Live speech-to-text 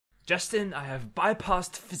Justin, I have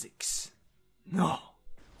bypassed physics. No.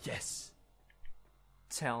 Yes,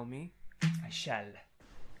 Tell me. I shall.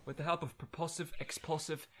 With the help of propulsive,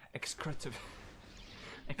 expulsive,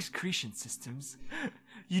 excretion systems.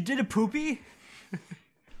 You did a poopy?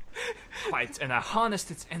 Quite, and I harnessed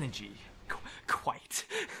its energy. Quite.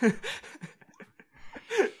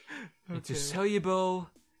 Into soluble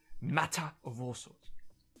matter of all sorts.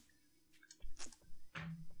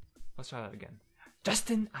 Let's try that again.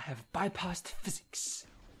 Justin, I have bypassed physics.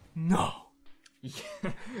 No.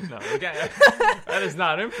 No, again, that is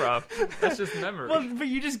not improv. That's just memory. Well, but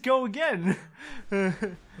you just go again. Man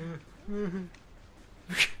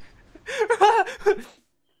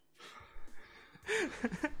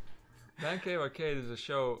Cave Arcade is a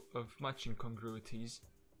show of much incongruities.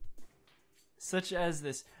 Such as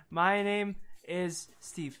this. My name is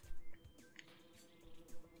Steve.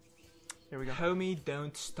 There we go. Homie,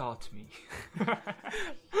 don't start me.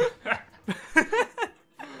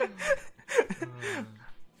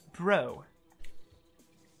 Bro.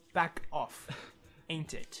 Back off.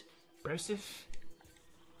 Ain't it? Brosif.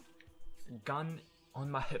 Gun on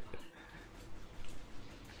my hip.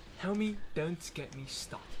 Homie, don't get me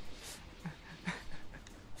started.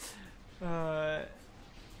 My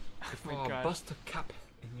I'll God. bust a cap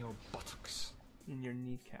in your buttocks. In your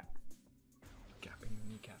kneecap. Cap in your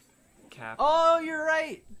kneecap. Cap. Oh, you're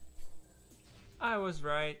right. I was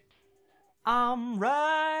right. I'm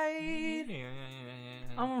right.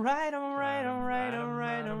 I'm right, I'm right, I'm right, I'm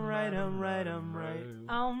right, I'm right, I'm right, I'm right.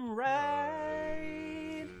 I'm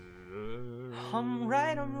right. I'm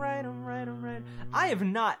right, I'm right, I'm right, I'm right. I have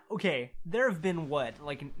not. Okay, there have been what,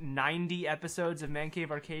 like 90 episodes of Man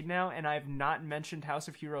Cave Arcade now, and I have not mentioned House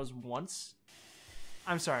of Heroes once.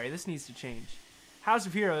 I'm sorry, this needs to change. House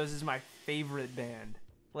of Heroes is my favorite band.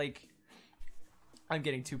 Like, I'm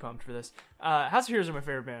getting too pumped for this. House of Heroes are my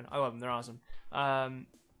favorite band. I love them. They're awesome.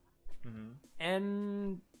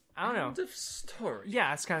 And I don't know. End of story.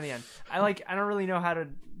 Yeah, it's kind of the end. I don't really know how to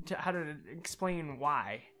explain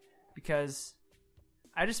why, because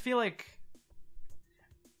I just feel like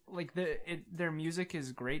their music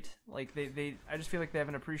is great. Like I just feel like they have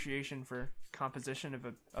an appreciation for composition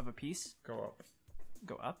of a piece. Go up.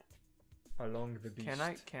 Go up. Along the beast.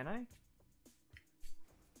 Can I?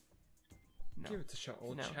 No. Give it a shot,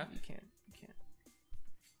 old No, chap. you can't.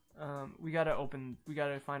 We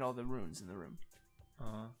gotta find all the runes in the room.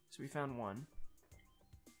 So we found one.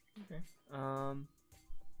 Okay.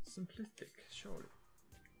 Simplistic, surely.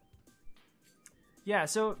 Yeah,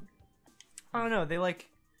 so I don't know,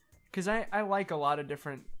 because I like a lot of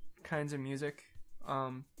different kinds of music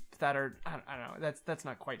that are, I don't know, that's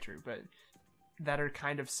not quite true, but that are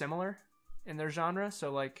kind of similar in their genre.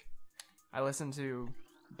 So like I listen to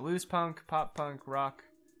blues punk, pop punk, rock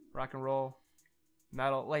and roll,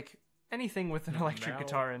 metal, like anything with an electric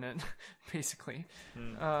guitar in it, basically.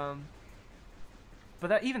 But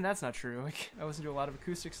that's not true. Like I listen to a lot of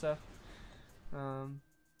acoustic stuff.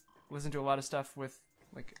 Listen to a lot of stuff with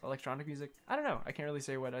like electronic music. I don't know. I can't really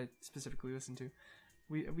say what I specifically listen to.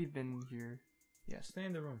 We've been here. Yes. Stay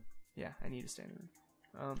in the room. Yeah, I need to stay in the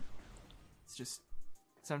room. It's just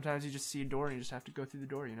sometimes you just see a door and you just have to go through the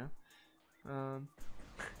door, you know.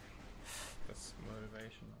 That's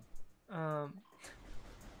motivational. Oh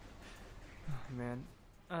man.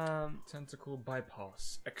 Tentacle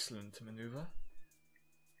bypass. Excellent maneuver.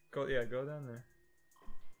 Go down there.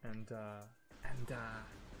 And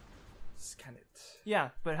scan it. Yeah,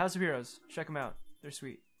 but House of Heroes, check them out. They're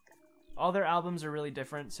sweet. All their albums are really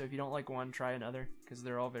different, so if you don't like one, try another, because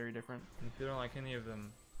they're all very different. And if you don't like any of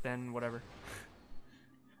them, Then whatever.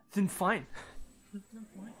 Then fine.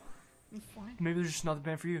 fine. Maybe they're just not the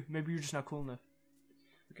band for you. Maybe you're just not cool enough.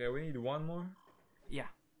 Okay, we need one more. Yeah.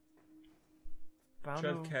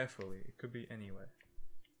 Tread carefully. It could be anywhere.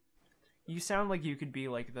 You sound like you could be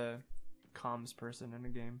like the comms person in a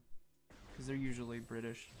game, because they're usually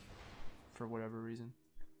British, for whatever reason.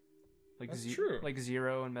 Like That's true. Like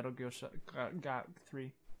Zero and Metal Gear Got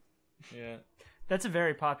 3. Yeah. That's a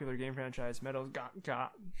very popular game franchise. Metal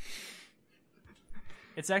Got.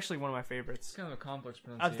 It's actually one of my favorites. It's kind of a complex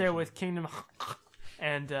pronunciation. Up there with Kingdom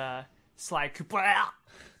and Sly Cooper.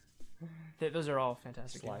 Those are all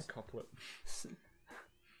fantastic Sly games. couplet.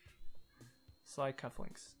 Sly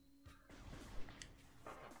cufflinks.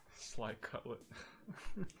 Sly cutlet.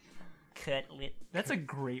 Cutlet. That's a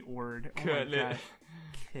great word. Oh Cutlet. my God.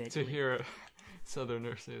 Cutlet. To hear a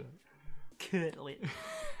southerner say that. Cutlet.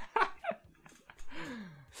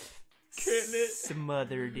 Cutlet.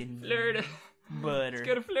 Smothered in Florida. butter. Let's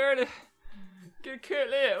go to Florida. Get a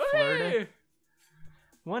cutlet. Florida? Woo!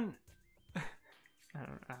 One. I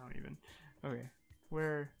don't even. Okay.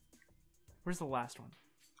 Where Where's the last one?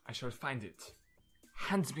 I shall find it.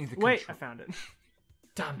 Hand me the Wait, control. I found it.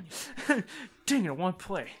 Damn you. Dang it, I want to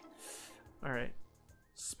play. Alright.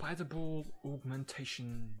 Spider ball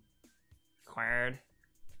augmentation. Quared.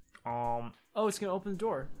 Oh, it's gonna open the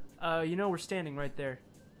door. You know we're standing right there.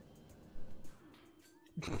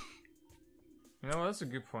 You know, that's a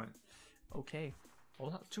good point. Okay. Well,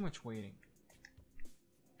 not too much waiting.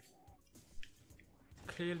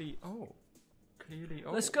 Clearly, Clearly,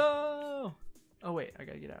 Let's go! Oh, wait, I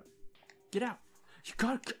gotta get out. Get out! You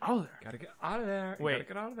gotta get out of there! Gotta get out of there. Wait, gotta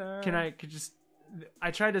get out of there.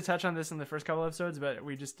 I tried to touch on this in the first couple episodes, but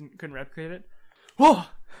we just couldn't replicate it. Whoa!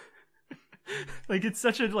 Like, it's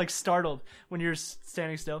such a, like, startled when you're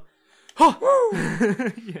standing still.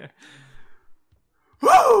 Oh! Yeah.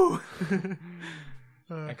 Woo!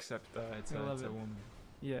 Except it's I a love it. woman.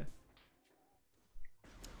 Yeah.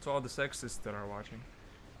 To all the sexists that are watching,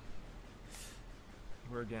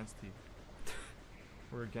 we're against you.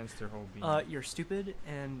 We're against their whole being. You're stupid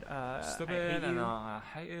and Stupid I hate and you. I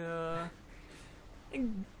hate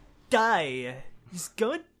you. Die. Just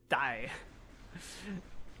go and die.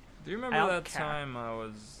 Do you remember that time I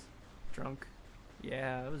was Drunk.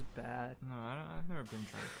 Yeah, it was bad. No, I've never been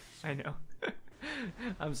drunk. I know.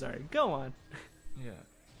 I'm sorry. Go on. Yeah.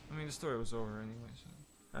 I mean, the story was over anyway,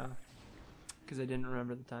 so. Oh. Because I didn't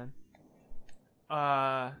remember the time.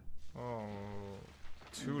 Oh.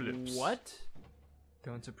 Tulips. What?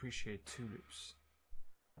 Don't appreciate tulips.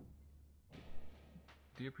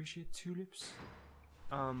 Do you appreciate tulips?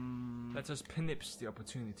 Let us pinips the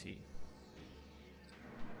opportunity.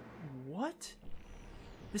 What?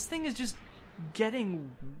 This thing is just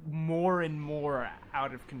getting more and more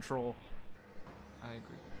out of control. I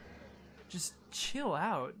agree. Just chill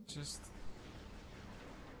out. Just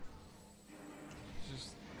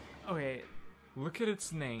Okay. look at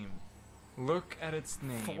its name. Look at its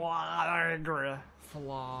name. Flagra.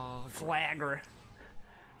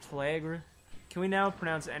 Flagra. Can we now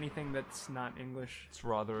pronounce anything that's not English? It's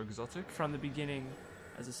rather exotic. From the beginning,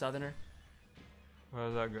 as a southerner. Where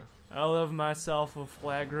does that go? I love myself a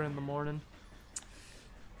flagra in the morning.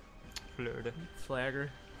 Florida.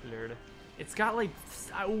 Flagger. Florida. It's got like,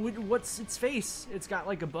 what's its face? It's got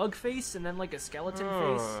like a bug face and then like a skeleton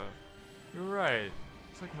face. You're right.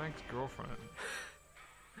 It's like Mike's girlfriend.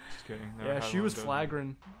 Just kidding. Never Yeah, had she one was of those.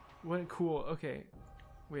 flagrant. What cool. Okay,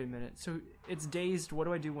 wait a minute. So it's dazed. What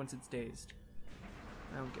do I do once it's dazed?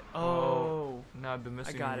 I don't get. Oh, Now the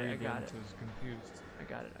missing got it, I ingredient got it. is confused. I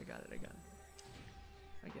got it. I get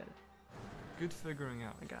it. Good figuring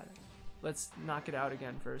out. I got it. Let's knock it out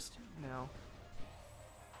again first. Now.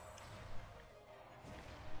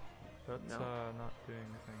 That's No. not doing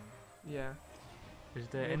anything. Yeah. Is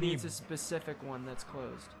there Maybe any? it's a specific one that's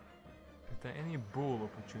closed. Is there any bull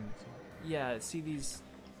opportunity? Yeah. See these.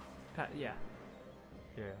 Yeah.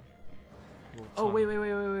 Yeah. Little Oh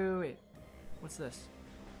tongue. wait. What's this?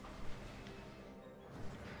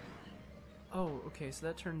 Oh, okay. So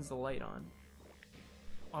that turns the light on.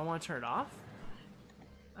 I want to turn it off?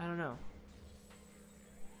 I don't know.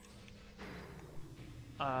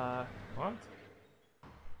 What?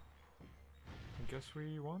 I guess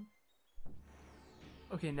we won.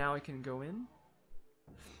 Okay, now I can go in.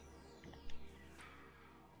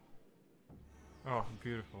 Oh,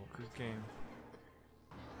 beautiful. This game.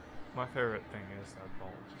 My favorite thing is that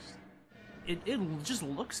ball. Just It just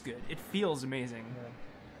looks good. It feels amazing.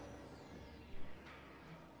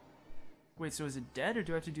 Wait, so is it dead, or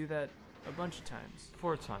do I have to do that a bunch of times?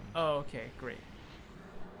 4 times. Oh, okay, great.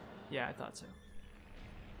 Yeah, I thought so.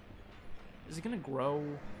 Is it gonna grow?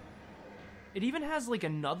 It even has, like,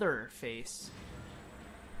 another face.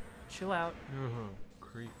 Chill out. Ugh,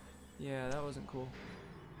 creep. Yeah, that wasn't cool.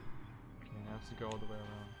 Okay, I have to go all the way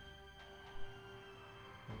around.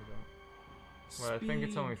 There we go. Well, I think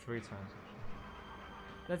it's Speed. only 3 times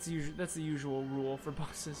actually. That's the usual rule for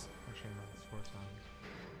bosses. Actually, no, it's 4 times.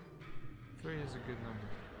 3 is a good number.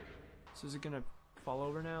 So is it gonna fall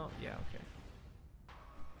over now? Yeah, okay.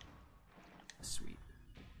 Sweet.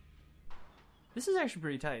 This is actually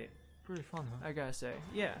pretty tight, Pretty fun, huh? I gotta say.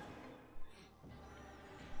 Yeah.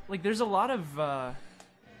 Like, there's a lot of, I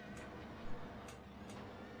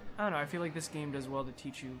don't know, I feel like this game does well to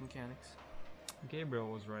teach you mechanics. Gabriel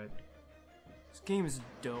was right. This game is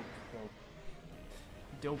dope.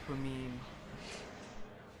 Dopamine.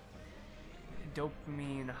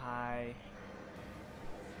 Dopamine high.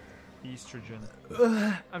 Estrogen.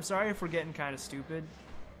 I'm sorry if we're getting kind of stupid.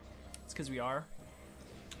 It's because we are.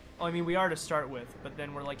 Well, I mean, we are to start with, but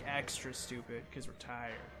then we're like extra stupid because we're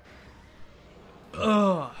tired.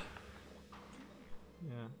 Ugh.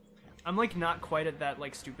 Yeah. I'm like not quite at that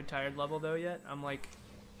like stupid tired level though yet. I'm like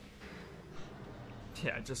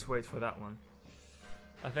Yeah, just wait for that one.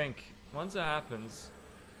 I think once it happens,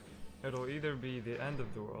 it'll either be the end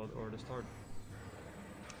of the world or the start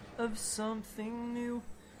of something new.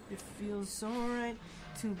 It feels so right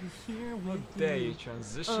to be here with How dare you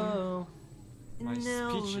transition Oh, my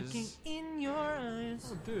now speeches. looking in your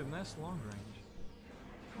eyes. Oh, dude, nice long range.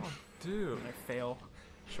 Oh, dude. I fail.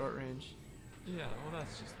 Short range. Yeah, well,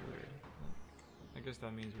 that's just weird. I guess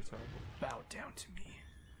that means you're terrible. Bow down to me.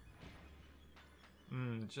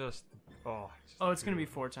 Just. Oh, it's gonna be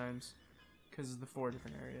 4 times. Because of the 4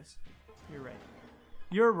 different areas. You're right.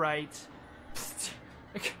 You're right.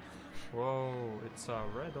 Whoa, it's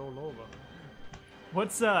red all over.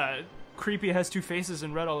 What's creepy has 2 faces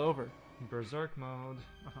and red all over? Berserk mode.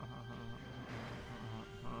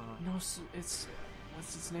 No, it's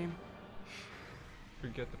what's its name?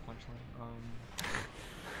 Forget the punchline.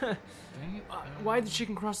 Dang it. Why did the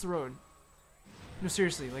chicken cross the road? No,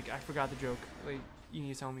 seriously, like I forgot the joke. Like you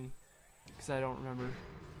need to tell me, because I don't remember.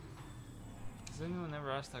 Has anyone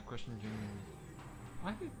ever asked that question genuinely?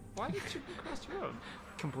 Why did chicken cross the road?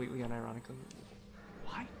 Completely unironically.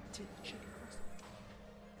 Why did the chicken cross the road?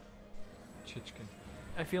 Chichkin.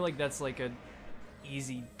 I feel like that's like a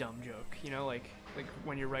easy dumb joke, you know, like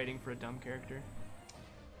when you're writing for a dumb character,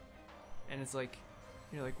 and it's like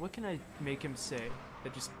you're like, what can I make him say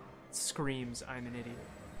that just screams I'm an idiot?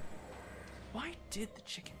 Why did the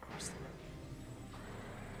chicken cross the road?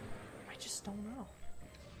 I just don't know.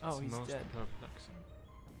 Oh, he's dead. Perplexing.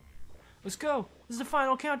 Let's go. This is the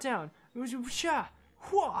final countdown. Sha,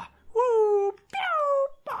 hua, woo, pew,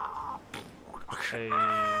 ba. Hey.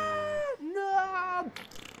 No.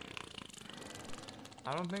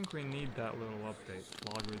 I don't think we need that little update.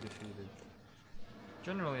 Logger defeated.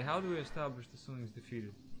 Generally, how do we establish the Sling is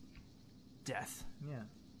defeated? Death. Yeah.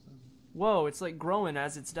 Whoa, it's like growing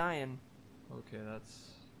as it's dying. Okay,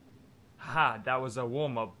 that's... Ha! That was a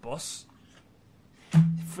warm-up, boss.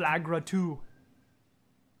 Flagra 2.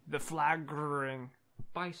 The flaggering.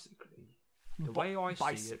 Basically, the way I see it,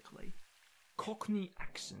 Basically. Cockney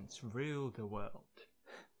accents rule the world.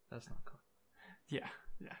 That's not Cockney. Yeah.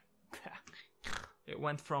 It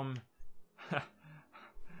went from...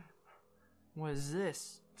 What is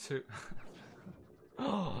this? to...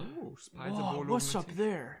 Oh, spider whoa, ball what's up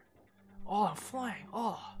augmentation. there? Oh, I'm flying.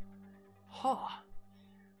 Oh. Ha.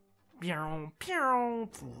 Pew, pew.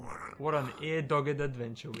 What an air-dogged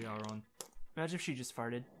adventure we are on. Imagine if she just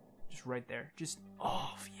farted. Just right there. Just,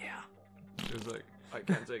 oh, yeah. It was like, I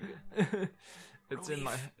can't take it. It's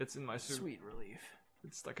Relief. in my suit. Sweet relief.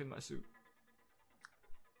 It's stuck in my suit.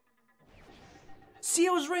 See,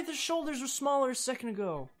 I was right. The shoulders were smaller a second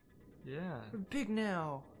ago. Yeah. They're big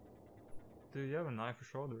now. Dude, you have a knife for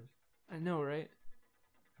shoulders. I know, right?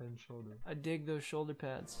 Head and shoulders. I dig those shoulder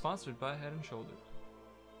pads. Sponsored by Head and Shoulders.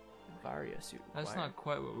 Varia suit. That's required. not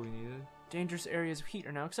quite what we needed. Dangerous areas of heat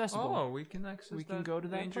are now accessible. Oh, we can access We can go to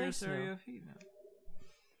that dangerous place area now. of heat now.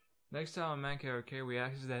 Next time on Manky Arcade, we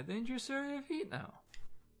access that dangerous area of heat now.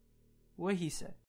 What he said.